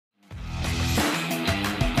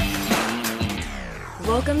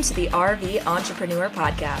Welcome to the RV Entrepreneur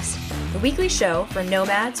Podcast, the weekly show for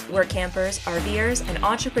nomads, work campers, RVers, and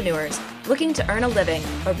entrepreneurs looking to earn a living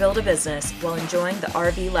or build a business while enjoying the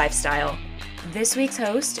RV lifestyle. This week's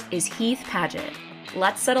host is Heath Paget.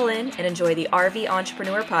 Let's settle in and enjoy the RV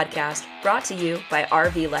Entrepreneur Podcast, brought to you by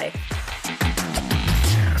RV Life.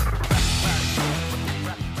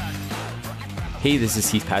 Hey, this is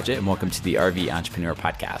Heath Paget, and welcome to the RV Entrepreneur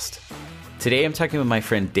Podcast. Today, I'm talking with my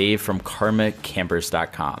friend Dave from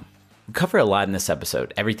karmacampers.com. We cover a lot in this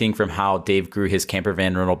episode, everything from how Dave grew his camper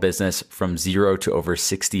van rental business from 0 to over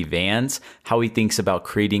 60 vans, how he thinks about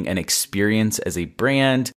creating an experience as a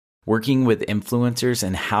brand, working with influencers,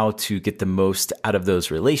 and how to get the most out of those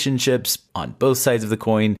relationships on both sides of the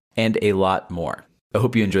coin, and a lot more. I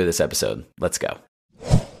hope you enjoy this episode. Let's go.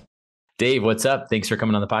 Dave, what's up? Thanks for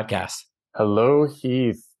coming on the podcast. Hello,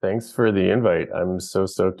 Heath. Thanks for the invite. I'm so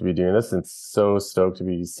stoked to be doing this and so stoked to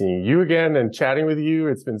be seeing you again and chatting with you.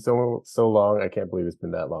 It's been so long. I can't believe it's been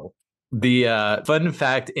that long. The fun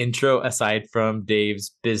fact intro, aside from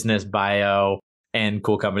Dave's business bio and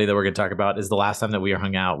cool company that we're going to talk about, is the last time that we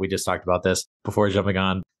hung out, we just talked about this before jumping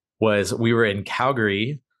on, was we were in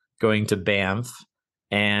Calgary going to Banff.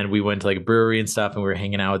 And we went to like a brewery and stuff, and we were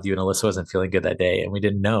hanging out with you, and Alyssa wasn't feeling good that day. And we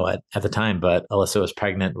didn't know it at the time, but Alyssa was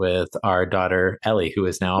pregnant with our daughter, Ellie, who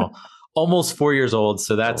is now almost 4 years old.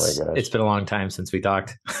 So it's been a long time since we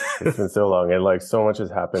talked. It's been so long. And like so much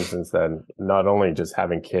has happened since then, not only just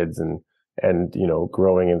having kids and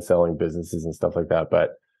growing and selling businesses and stuff like that,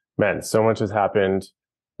 but man, so much has happened.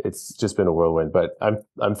 It's just been a whirlwind, but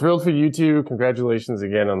I'm thrilled for you two. Congratulations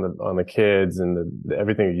again on the kids and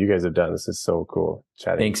everything that you guys have done. This is so cool.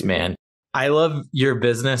 Chatting. Thanks, man. I love your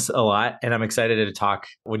business a lot, and I'm excited to talk.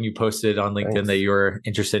 When you posted on LinkedIn that you were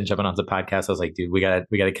interested in jumping onto the podcast, I was like, dude, we got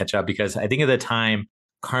to catch up, because I think at the time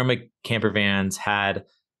Karma Camper Vans had.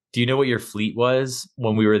 Do you know what your fleet was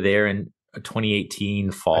when we were there in 2018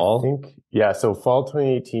 fall? So fall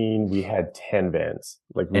 2018 we had 10 vans.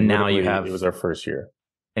 And now you have. It was our first year.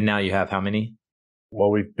 And now you have how many? Well,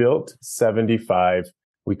 we've built 75.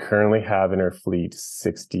 We currently have in our fleet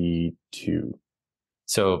 62.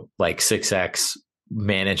 So like 6x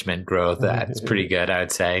management growth. That's pretty good, I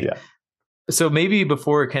would say. Yeah. So maybe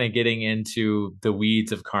before kind of getting into the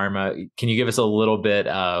weeds of Karma, can you give us a little bit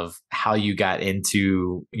of how you got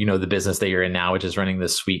into, the business that you're in now, which is running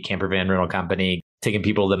this sweet camper van rental company, taking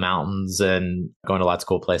people to the mountains and going to lots of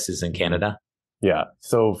cool places in Canada? Yeah.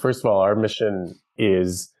 So first of all, our mission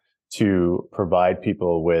is to provide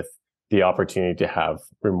people with the opportunity to have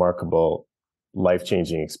remarkable,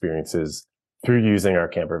 life-changing experiences through using our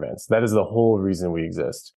camper vans. That is the whole reason we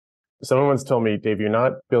exist. Someone once told me, Dave, you're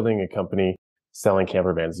not building a company selling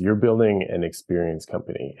camper vans. You're building an experience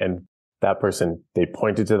company. And that person, they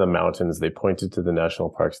pointed to the mountains, they pointed to the national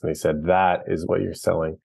parks, and they said, that is what you're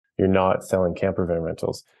selling. You're not selling camper van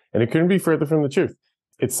rentals. And it couldn't be further from the truth.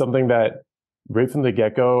 It's something that right from the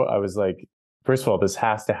get-go, I was like, first of all, this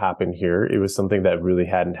has to happen here. It was something that really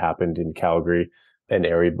hadn't happened in Calgary and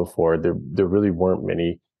area before. There really weren't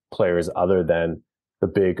many players other than the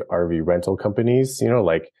big RV rental companies,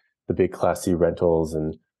 like the big Class C rentals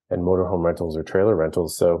and motorhome rentals or trailer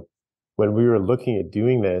rentals. So when we were looking at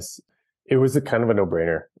doing this, it was a kind of a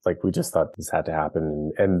no-brainer. Like we just thought this had to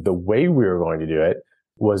happen. And the way we were going to do it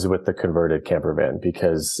was with the converted camper van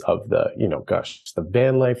because of the, the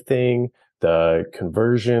van life thing, the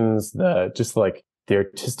conversions, the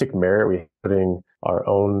artistic merit, we putting our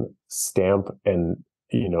own stamp and,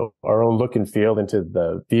 our own look and feel into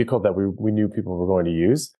the vehicle that we knew people were going to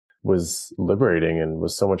use was liberating and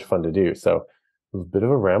was so much fun to do. So it was a bit of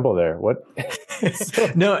a ramble there. What?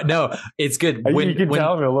 No, it's good. You can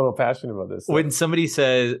tell I'm a little passionate about this. When somebody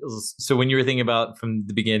says, so when you were thinking about from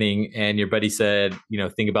the beginning and your buddy said,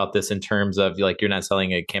 think about this in terms of like, you're not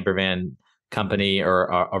selling a camper van company or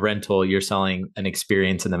a rental, you're selling an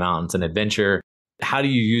experience in the mountains, an adventure. How do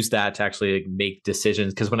you use that to actually make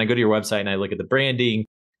decisions? Because when I go to your website and I look at the branding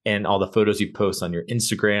and all the photos you post on your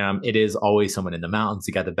Instagram, it is always someone in the mountains.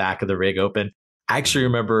 You got the back of the rig open. I actually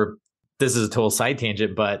remember, this is a total side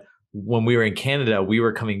tangent, but when we were in Canada, we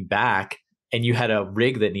were coming back and you had a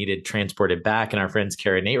rig that needed transported back, and our friends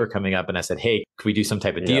Kara and Nate were coming up, and I said, hey, could we do some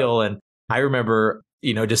type of deal? And I remember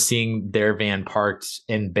just seeing their van parked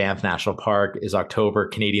in Banff National Park. Is October,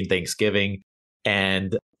 Canadian Thanksgiving.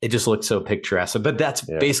 And it just looked so picturesque. But that's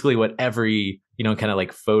basically what every, kind of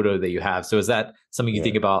like photo that you have. So is that something you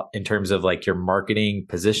think about in terms of like your marketing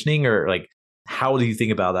positioning, or like, how do you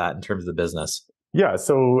think about that in terms of the business? Yeah.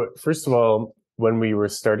 So first of all, when we were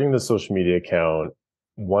starting the social media account,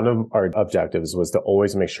 one of our objectives was to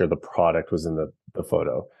always make sure the product was in the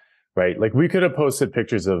photo, right? Like we could have posted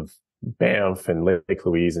pictures of Banff and Lake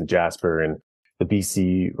Louise and Jasper and the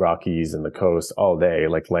BC Rockies and the coast all day,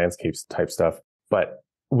 like landscapes type stuff. But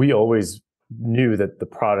we always knew that the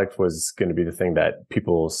product was going to be the thing that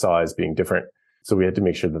people saw as being different. So we had to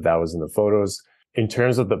make sure that that was in the photos. In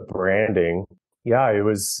terms of the branding, yeah, it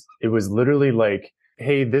was literally like,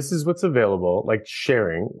 hey, this is what's available, like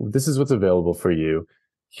sharing, this is what's available for you.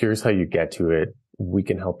 Here's how you get to it. We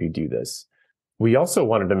can help you do this. We also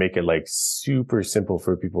wanted to make it like super simple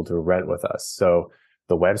for people to rent with us. So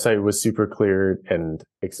the website was super clear and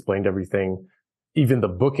explained everything. Even the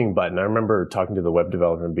booking button, I remember talking to the web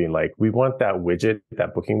developer and being like, we want that widget,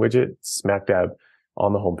 that booking widget, smack dab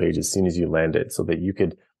on the homepage as soon as you land it so that you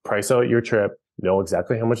could price out your trip, know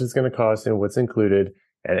exactly how much it's going to cost and what's included,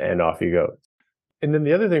 and off you go. And then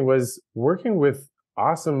the other thing was working with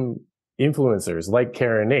awesome influencers like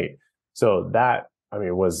Karen and Nate. So that, I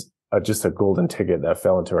mean, was just a golden ticket that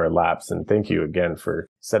fell into our laps. And thank you again for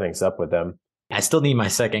setting us up with them. I still need my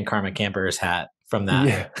second Karma Campers hat from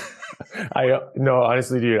that. Yeah. No,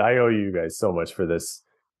 honestly, dude, I owe you guys so much for this.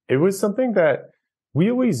 It was something that we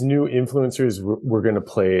always knew influencers were going to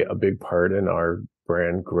play a big part in our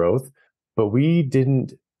brand growth, but we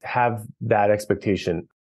didn't have that expectation.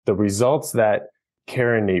 The results that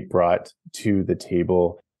Karen and Nate brought to the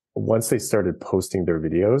table once they started posting their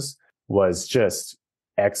videos was just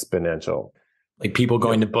exponential. Like people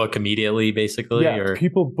going to book immediately, basically? Yeah, or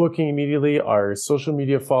people booking immediately. Our social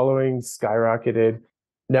media following skyrocketed.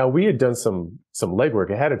 Now, we had done some legwork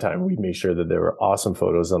ahead of time. We made sure that there were awesome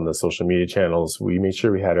photos on the social media channels. We made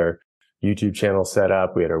sure we had our YouTube channel set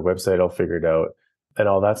up. We had our website all figured out and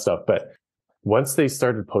all that stuff. But once they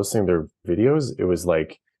started posting their videos, it was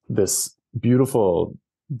like this beautiful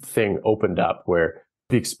thing opened up where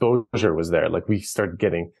the exposure was there. Like we started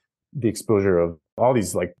getting the exposure of all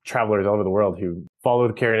these like travelers all over the world who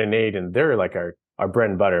followed Karen and Nate, and they're like our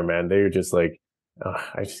bread and butter, man. They were just like, oh,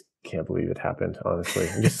 I just can't believe it happened. Honestly,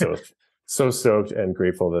 I'm just so stoked and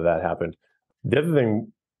grateful that happened. The other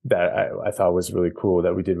thing that I thought was really cool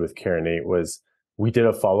that we did with Karen and Nate was we did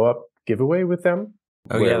a follow-up giveaway with them.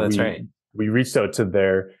 Oh yeah, that's right. We reached out to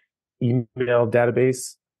their email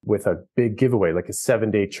database with a big giveaway, like a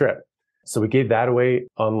 7-day trip. So we gave that away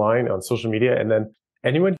online on social media. And then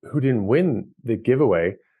anyone who didn't win the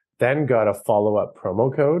giveaway then got a follow-up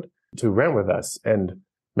promo code to rent with us. And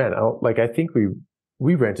man, I think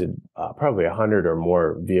we rented probably 100 or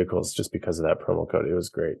more vehicles just because of that promo code. It was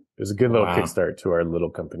great. It was a good little kickstart to our little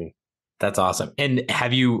company. That's awesome. And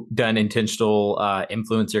have you done intentional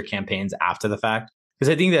influencer campaigns after the fact?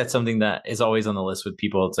 Because I think that's something that is always on the list with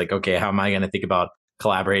people. It's like, okay, how am I going to think about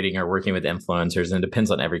collaborating or working with influencers? And it depends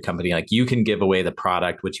on every company. Like you can give away the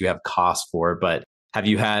product, which you have costs for, but have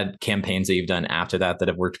you had campaigns that you've done after that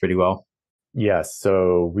have worked pretty well? Yes.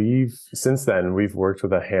 So since then, we've worked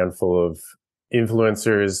with a handful of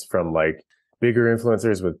influencers, from like bigger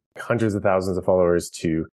influencers with hundreds of thousands of followers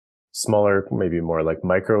to smaller, maybe more like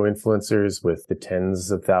micro influencers with the tens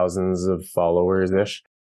of thousands of followers ish.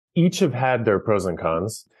 Each have had their pros and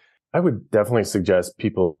cons. I would definitely suggest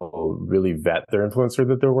people really vet their influencer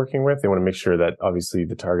that they're working with. They want to make sure that obviously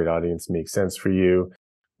the target audience makes sense for you.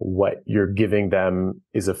 What you're giving them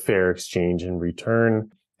is a fair exchange in return.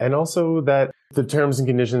 And also that the terms and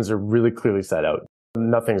conditions are really clearly set out.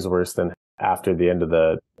 Nothing's worse than after the end of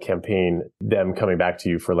the campaign, them coming back to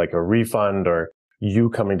you for like a refund, or you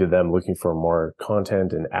coming to them looking for more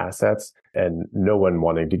content and assets, and no one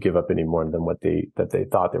wanting to give up any more than what they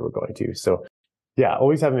thought they were going to. So yeah,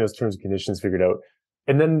 always having those terms and conditions figured out.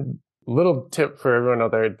 And then little tip for everyone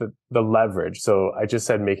out there, the leverage. So I just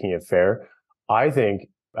said making it fair. I think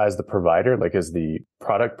as the provider, like as the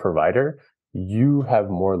product provider, you have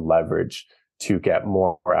more leverage to get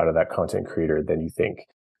more out of that content creator than you think.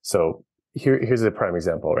 So here's a prime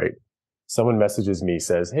example, right? Someone messages me,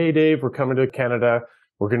 says, hey, Dave, we're coming to Canada.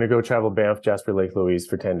 We're going to go travel Banff, Jasper, Lake Louise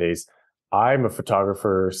for 10 days. I'm a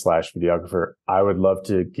photographer / videographer. I would love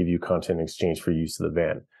to give you content in exchange for use of the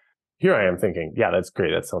van. Here I am thinking, yeah, that's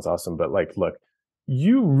great. That sounds awesome. But like, look,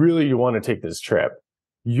 you really want to take this trip.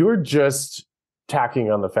 You're just tacking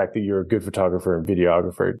on the fact that you're a good photographer and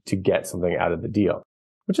videographer to get something out of the deal,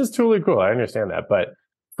 which is totally cool. I understand that. But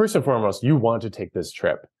first and foremost, you want to take this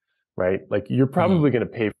trip, right? Like you're probably going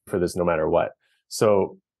to pay for this no matter what.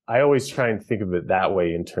 So I always try and think of it that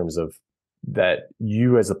way, in terms of that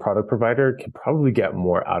you as a product provider can probably get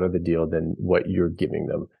more out of the deal than what you're giving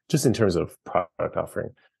them, just in terms of product offering.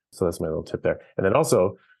 So that's my little tip there. And then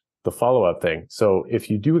also the follow-up thing. So if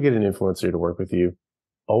you do get an influencer to work with you,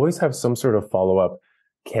 always have some sort of follow-up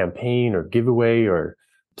campaign or giveaway, or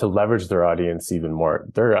to leverage their audience even more.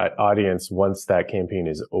 Their audience, once that campaign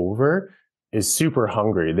is over, is super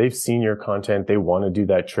hungry. They've seen your content. They want to do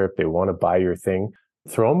that trip. They want to buy your thing.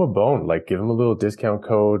 Throw them a bone, like give them a little discount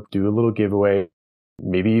code, do a little giveaway,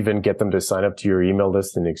 maybe even get them to sign up to your email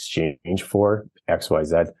list in exchange for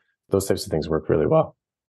XYZ. Those types of things work really well.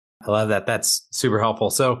 I love that. That's super helpful.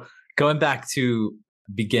 So going back to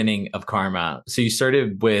beginning of Karma. So you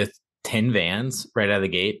started with 10 vans right out of the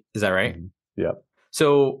gate. Is that right? Mm-hmm. Yeah.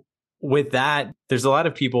 So with that, there's a lot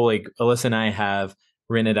of people like Alyssa and I have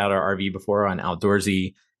rented out our RV before on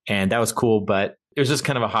Outdoorsy, and that was cool, but it was just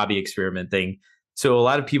kind of a hobby experiment thing. So a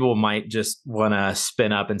lot of people might just want to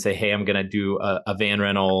spin up and say, hey, I'm going to do a van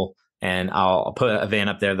rental and I'll put a van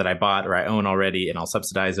up there that I bought or I own already and I'll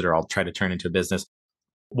subsidize it or I'll try to turn it into a business.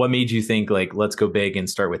 What made you think like, let's go big and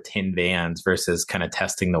start with 10 vans versus kind of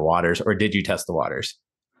testing the waters? Or did you test the waters?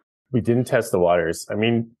 We didn't test the waters. I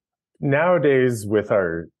mean, nowadays with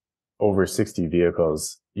our over 60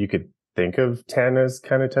 vehicles, you could think of 10 as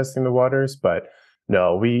kind of testing the waters, but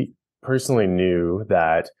no, we personally knew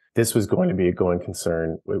that this was going to be a going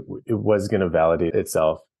concern. It was going to validate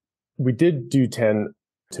itself. We did do 10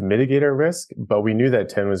 to mitigate our risk, but we knew that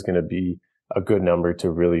 10 was going to be a good number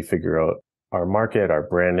to really figure out our market, our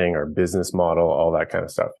branding, our business model, all that kind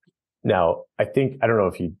of stuff. Now, I don't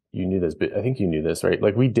know if you knew this, but I think you knew this, right?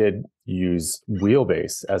 Like we did use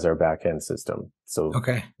Wheelbase as our backend system. So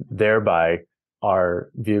thereby our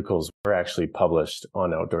vehicles were actually published on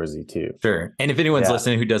Outdoorsy too. Sure. And if anyone's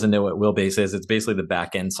listening who doesn't know what Wheelbase is, it's basically the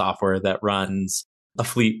backend software that runs a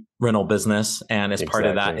fleet rental business. And as part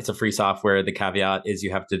of that, it's a free software. The caveat is you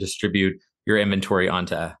have to distribute your inventory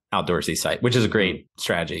onto Outdoorsy site, which is a great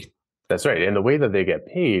strategy. That's right. And the way that they get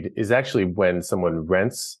paid is actually when someone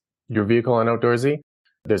rents your vehicle on Outdoorsy,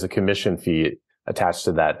 there's a commission fee attached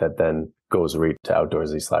to that then goes right to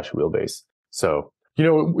Outdoorsy/Wheelbase. So,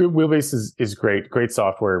 Wheelbase is great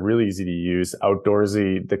software, really easy to use.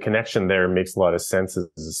 Outdoorsy, the connection there makes a lot of sense as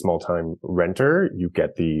a small-time renter. You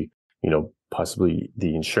get the, possibly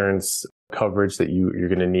the insurance coverage that you're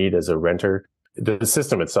going to need as a renter. The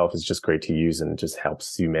system itself is just great to use and just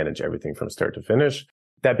helps you manage everything from start to finish.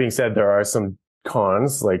 That being said, there are some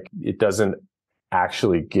cons, like it doesn't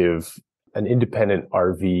actually give an independent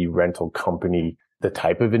RV rental company the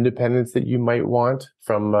type of independence that you might want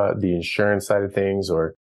from the insurance side of things,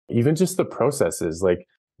 or even just the processes. Like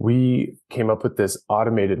we came up with this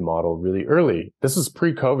automated model really early. This was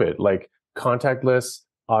pre-COVID, like contactless,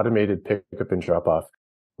 automated pickup and drop off.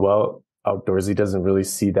 Well, Outdoorsy doesn't really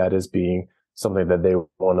see that as being something that they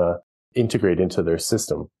want to integrate into their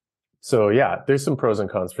system. So yeah, there's some pros and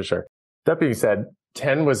cons for sure. That being said,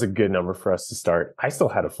 10 was a good number for us to start. I still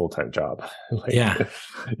had a full-time job.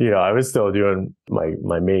 I was still doing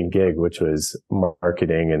my main gig, which was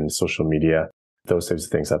marketing and social media, those types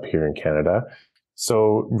of things up here in Canada.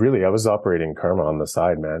 So really, I was operating Karma on the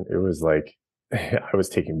side, man. It was like, I was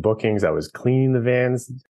taking bookings. I was cleaning the vans.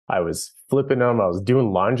 I was flipping them. I was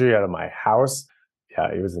doing laundry out of my house. Yeah,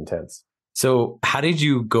 it was intense. So how did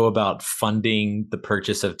you go about funding the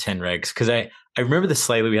purchase of 10 rigs? Because I remember this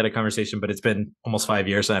slightly. We had a conversation, but it's been almost 5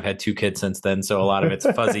 years and I've had 2 kids since then. So a lot of it's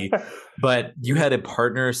fuzzy. But you had a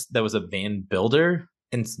partner that was a van builder?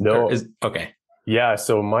 Okay. Yeah.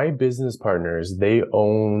 So my business partners, they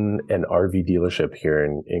own an RV dealership here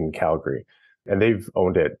in Calgary, and they've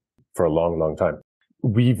owned it for a long, long time.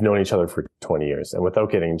 We've known each other for 20 years. And without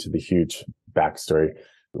getting into the huge backstory,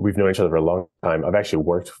 we've known each other for a long time. I've actually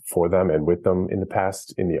worked for them and with them in the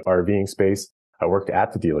past in the RVing space. I worked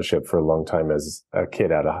at the dealership for a long time as a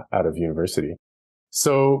kid out of university.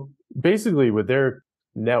 So basically with their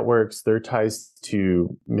networks, their ties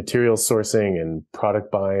to material sourcing and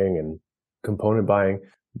product buying and component buying,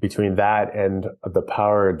 between that and the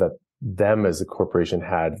power that them as a corporation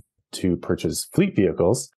had to purchase fleet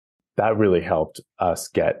vehicles, that really helped us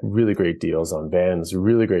get really great deals on vans,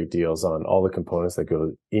 really great deals on all the components that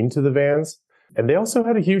go into the vans. And they also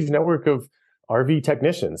had a huge network of RV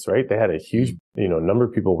technicians, right? They had a huge, number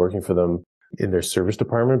of people working for them in their service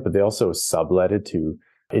department, but they also subletted to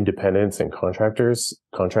independents and contractors,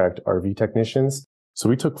 contract RV technicians. So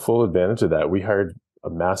we took full advantage of that. We hired a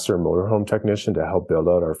master motorhome technician to help build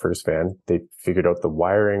out our first van. They figured out the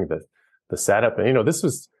wiring, the setup, and this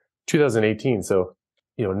was 2018. So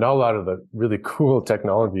not a lot of the really cool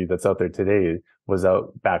technology that's out there today was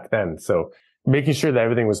out back then. So making sure that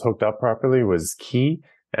everything was hooked up properly was key.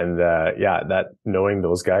 And that knowing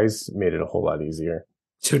those guys made it a whole lot easier.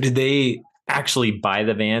 So did they actually buy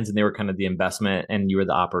the vans and they were kind of the investment and you were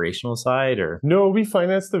the operational side, or? No, we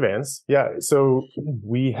financed the vans. Yeah. So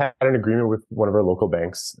we had an agreement with one of our local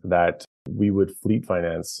banks that we would fleet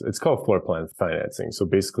finance. It's called floor plan financing. So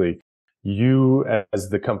basically You, as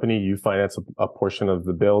the company, you finance a portion of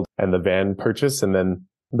the build and the van purchase, and then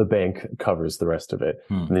the bank covers the rest of it.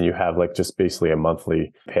 And then you have like just basically a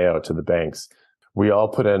monthly payout to the banks. We all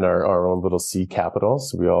put in our own little seed capital.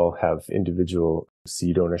 So we all have individual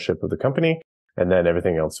seed ownership of the company. And then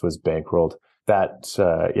everything else was bankrolled. That,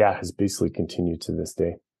 has basically continued to this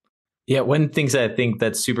day. Yeah, one thing that I think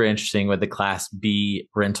that's super interesting with the Class B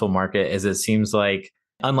rental market is it seems like,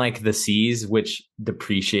 unlike the Cs, which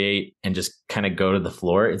depreciate and just kind of go to the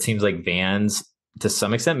floor, it seems like vans, to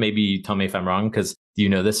some extent, maybe you tell me if I'm wrong, because you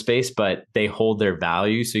know this space, but they hold their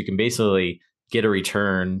value. So you can basically get a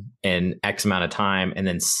return in X amount of time and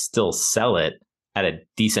then still sell it at a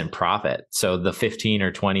decent profit. So the 15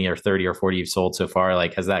 or 20 or 30 or 40 you've sold so far,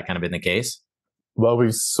 like, has that kind of been the case? Well,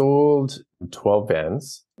 we've sold 12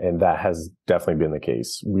 vans, and that has definitely been the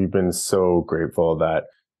case. We've been so grateful that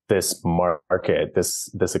this market,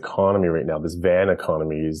 this economy right now, this van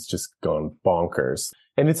economy is just gone bonkers.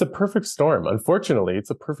 And it's a perfect storm. Unfortunately, it's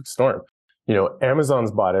a perfect storm.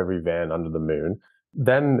 Amazon's bought every van under the moon.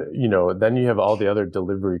 Then you have all the other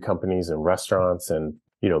delivery companies and restaurants and,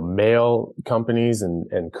 mail companies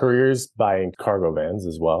and couriers buying cargo vans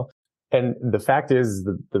as well. And the fact is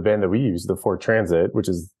the van that we use, the Ford Transit, which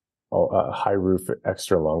is a high roof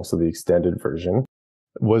extra long, so the extended version,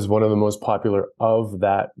 was one of the most popular of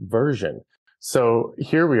that version. So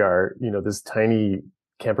here we are, this tiny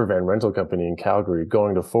camper van rental company in Calgary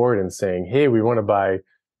going to Ford and saying, hey, we want to buy,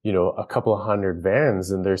 a couple of hundred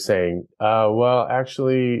vans. And they're saying, well,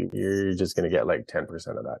 actually, you're just going to get like 10%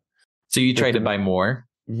 of that. So you tried to buy more?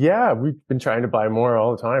 Yeah, we've been trying to buy more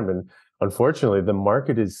all the time. And unfortunately, the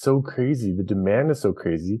market is so crazy. The demand is so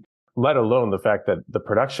crazy, let alone the fact that the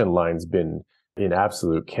production line's been in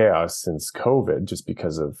absolute chaos since COVID, just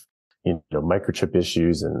because of, microchip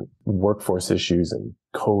issues and workforce issues and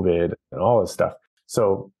COVID and all this stuff.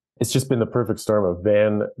 So it's just been the perfect storm of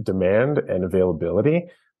van demand and availability,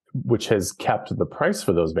 which has kept the price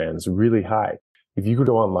for those vans really high. If you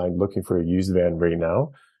go online looking for a used van right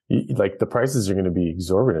now, the prices are going to be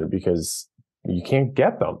exorbitant because you can't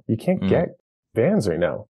get them. You can't get vans right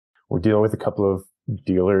now. We're dealing with a couple of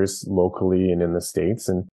dealers locally and in the States,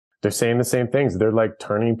 and they're saying the same things. They're like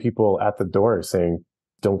turning people at the door saying,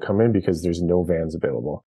 don't come in because there's no vans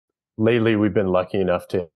available. Lately, we've been lucky enough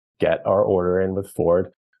to get our order in with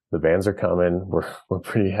Ford. The vans are coming. We're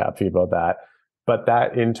pretty happy about that. But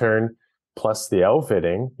that in turn, plus the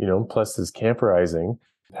outfitting, plus this camperizing,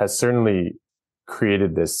 has certainly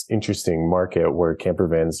created this interesting market where camper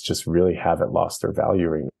vans just really haven't lost their value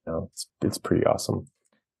right now. It's pretty awesome.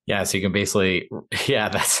 Yeah, so you can basically,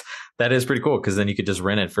 that is pretty cool, because then you could just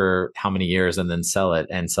rent it for how many years and then sell it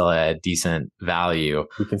at a decent value.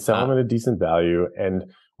 We can sell them at a decent value, and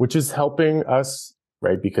which is helping us,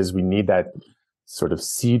 right? Because we need that sort of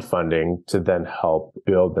seed funding to then help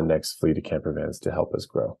build the next fleet of camper vans to help us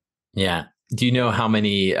grow. Yeah. Do you know how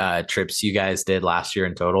many trips you guys did last year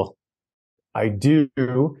in total? I do.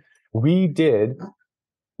 We did,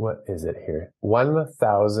 what is it here?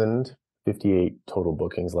 1,058 total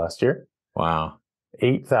bookings last year. Wow.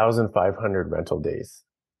 8,500 rental days.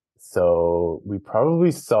 So we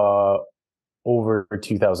probably saw over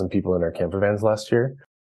 2,000 people in our camper vans last year.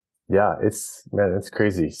 Yeah, it's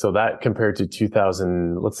crazy. So that compared to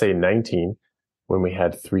 2019, when we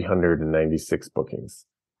had 396 bookings.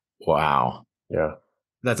 Wow. Yeah.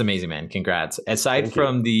 That's amazing, man. Congrats. Aside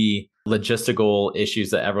from the logistical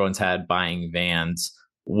issues that everyone's had buying vans,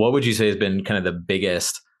 what would you say has been kind of the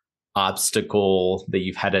biggest obstacle that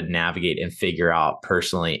you've had to navigate and figure out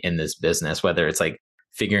personally in this business? Whether it's like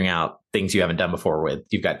figuring out things you haven't done before with,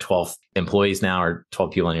 you've got 12 employees now or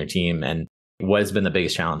 12 people on your team. And what has been the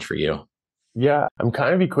biggest challenge for you? Yeah, I'm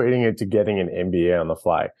kind of equating it to getting an MBA on the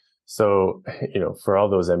fly. So, for all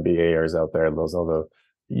those MBAers out there,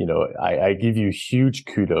 I give you huge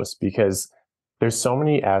kudos, because there's so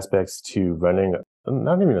many aspects to running,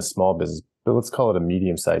 not even a small business, but let's call it a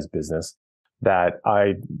medium-sized business, that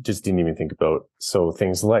I just didn't even think about. So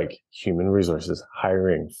things like human resources,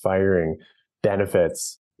 hiring, firing,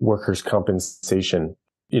 benefits, workers' compensation,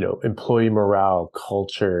 employee morale,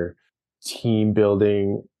 culture, team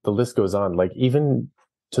building, the list goes on. Like, even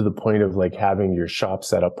to the point of like having your shop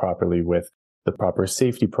set up properly with the proper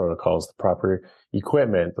safety protocols, the proper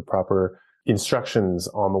equipment, the proper instructions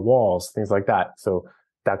on the walls, things like that. So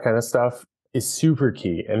that kind of stuff is super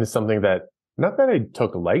key. And it's something that, not that I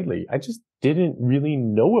took lightly, I just didn't really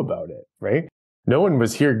know about it, right? No one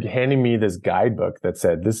was here handing me this guidebook that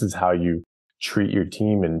said, this is how you treat your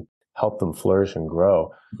team and help them flourish and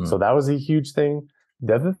grow. Mm-hmm. So that was a huge thing.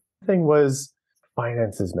 The other thing was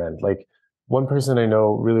finances, man. Like, one person I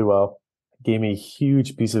know really well, gave me a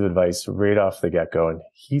huge piece of advice right off the get-go. And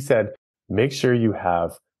he said, make sure you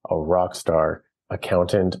have a rock star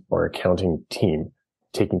accountant or accounting team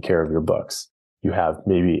taking care of your books. You have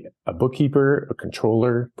maybe a bookkeeper, a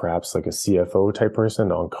controller, perhaps like a CFO type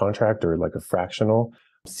person on contract, or like a fractional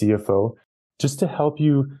CFO, just to help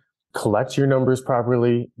you collect your numbers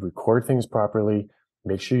properly, record things properly,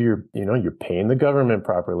 make sure you're paying the government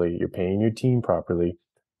properly, you're paying your team properly.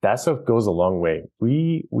 That stuff goes a long way.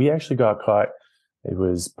 We actually got caught. It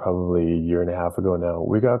was probably a year and a half ago now.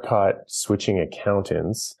 We got caught switching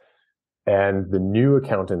accountants, and the new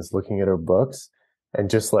accountants looking at our books and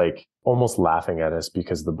just like almost laughing at us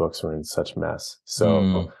because the books were in such mess.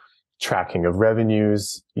 So tracking of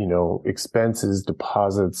revenues, expenses,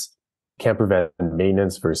 deposits, camper van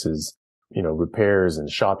maintenance versus, repairs and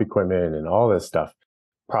shop equipment and all this stuff,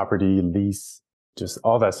 property, lease, just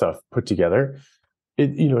all that stuff put together.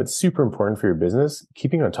 It's super important for your business,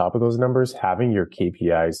 keeping on top of those numbers, having your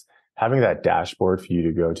KPIs, having that dashboard for you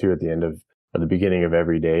to go to at the end of or the beginning of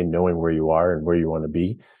every day, knowing where you are and where you want to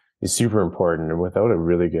be is super important. And without a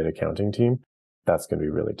really good accounting team, that's going to be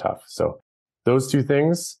really tough. So those two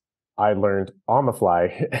things I learned on the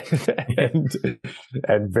fly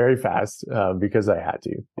and very fast because I had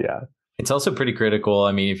to. Yeah. It's also pretty critical.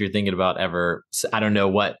 I mean, if you're thinking about I don't know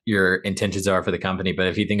what your intentions are for the company, but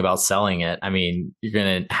if you think about selling it, I mean, you're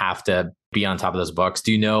going to have to be on top of those books.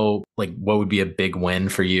 Do you know like what would be a big win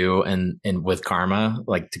for you and with Karma,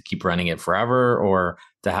 like to keep running it forever or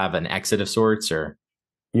to have an exit of sorts? Or,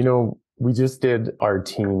 we just did our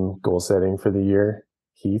team goal setting for the year,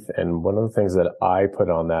 Heath. And one of the things that I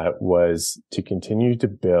put on that was to continue to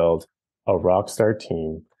build a rock star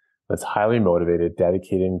team that's highly motivated,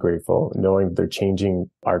 dedicated, and grateful, knowing they're changing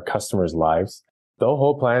our customers' lives. The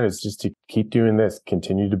whole plan is just to keep doing this,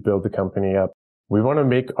 continue to build the company up. We want to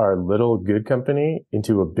make our little good company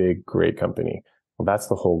into a big, great company. Well, that's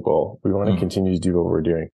the whole goal. We want to continue to do what we're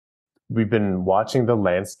doing. We've been watching the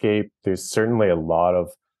landscape. There's certainly a lot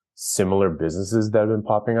of similar businesses that have been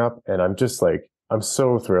popping up. And I'm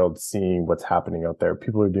so thrilled seeing what's happening out there.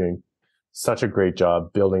 People are doing such a great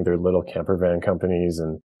job building their little camper van companies,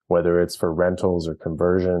 and whether it's for rentals or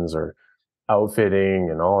conversions or outfitting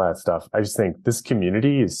and all that stuff. I just think this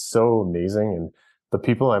community is so amazing, and the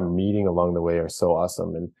people I'm meeting along the way are so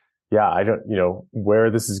awesome. And yeah, I don't,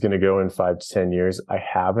 where this is going to go in 5 to 10 years. I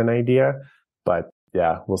have an idea, but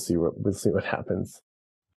yeah, we'll see what happens.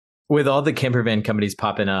 With all the camper van companies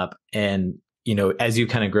popping up and, as you've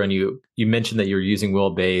kind of grown, you mentioned that you're using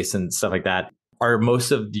Wheelbase and stuff like that. Are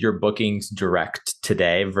most of your bookings direct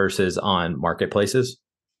today versus on marketplaces?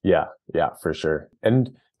 Yeah, for sure.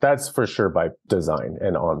 And that's for sure by design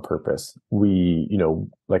and on purpose. We,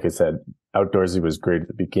 like I said, Outdoorsy was great at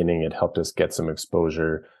the beginning. It helped us get some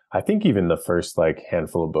exposure. I think even the first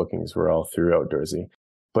handful of bookings were all through Outdoorsy.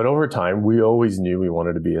 But over time, we always knew we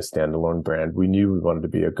wanted to be a standalone brand. We knew we wanted to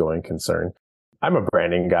be a going concern. I'm a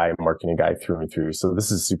branding guy, marketing guy through and through. So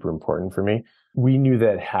this is super important for me. We knew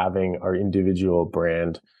that having our individual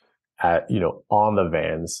brand on the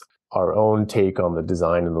vans, our own take on the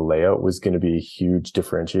design and the layout was going to be a huge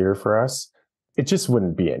differentiator for us. It just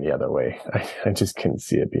wouldn't be any other way. I just couldn't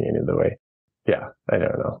see it being any other way. Yeah, I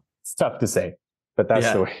don't know. It's tough to say, but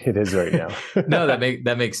that's the way it is right now. No,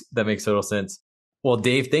 that makes total sense. Well,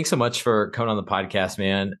 Dave, thanks so much for coming on the podcast,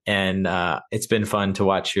 man. And it's been fun to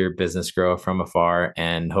watch your business grow from afar.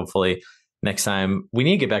 And hopefully next time we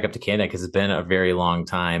need to get back up to Canada because it's been a very long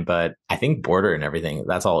time. But I think border and everything,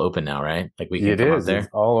 that's all open now, right? Like we can come up there. It's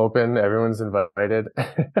all open. Everyone's invited.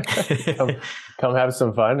 come have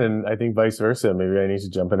some fun. And I think vice versa. Maybe I need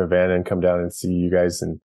to jump in a van and come down and see you guys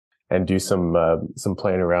and do some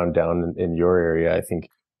playing around down in your area. I think,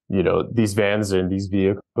 these vans and these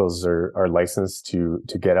vehicles are licensed to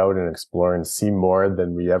get out and explore and see more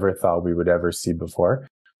than we ever thought we would ever see before.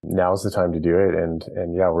 Now's the time to do it. And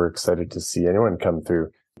yeah, we're excited to see anyone come through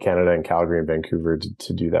Canada and Calgary and Vancouver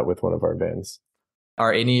to do that with one of our vans.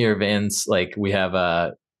 Are any of your vans we have,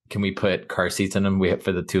 can we put car seats in them? We have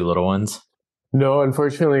for the two little ones? No,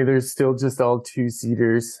 unfortunately, there's still just all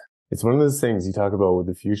 2-seaters. It's one of those things you talk about with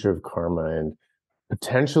the future of Karma, and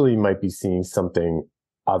potentially might be seeing something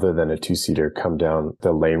other than a 2-seater come down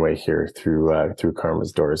the laneway here through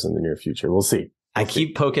Karma's doors in the near future. We'll see. I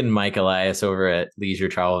keep poking Mike Elias over at Leisure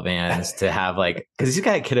Travel Vans to have because he's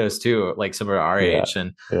got kiddos too, like some of our age.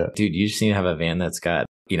 And dude, you just need to have a van that's got,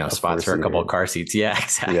 spots for a couple of car seats. Yeah,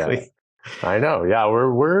 exactly. Yeah. I know. Yeah.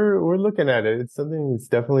 We're looking at it. It's something that's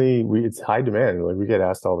definitely, it's high demand. Like we get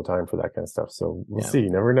asked all the time for that kind of stuff. So we'll see.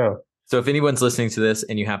 You never know. So if anyone's listening to this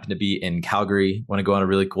and you happen to be in Calgary, want to go on a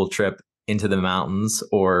really cool trip into the mountains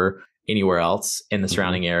or anywhere else in the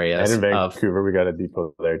surrounding areas. And in Vancouver, we got a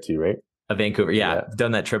depot there too, right? Vancouver. Yeah. I've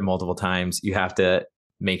done that trip multiple times. You have to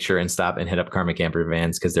make sure and stop and hit up Karma Camper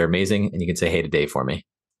Vans because they're amazing. And you can say hey to Dave for me.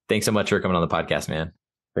 Thanks so much for coming on the podcast, man.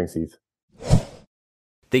 Thanks, Heath.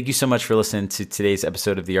 Thank you so much for listening to today's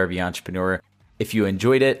episode of The RV Entrepreneur. If you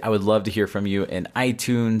enjoyed it, I would love to hear from you in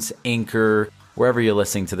iTunes, Anchor, wherever you're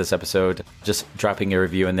listening to this episode. Just dropping a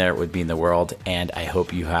review in there would mean the world. And I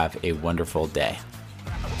hope you have a wonderful day.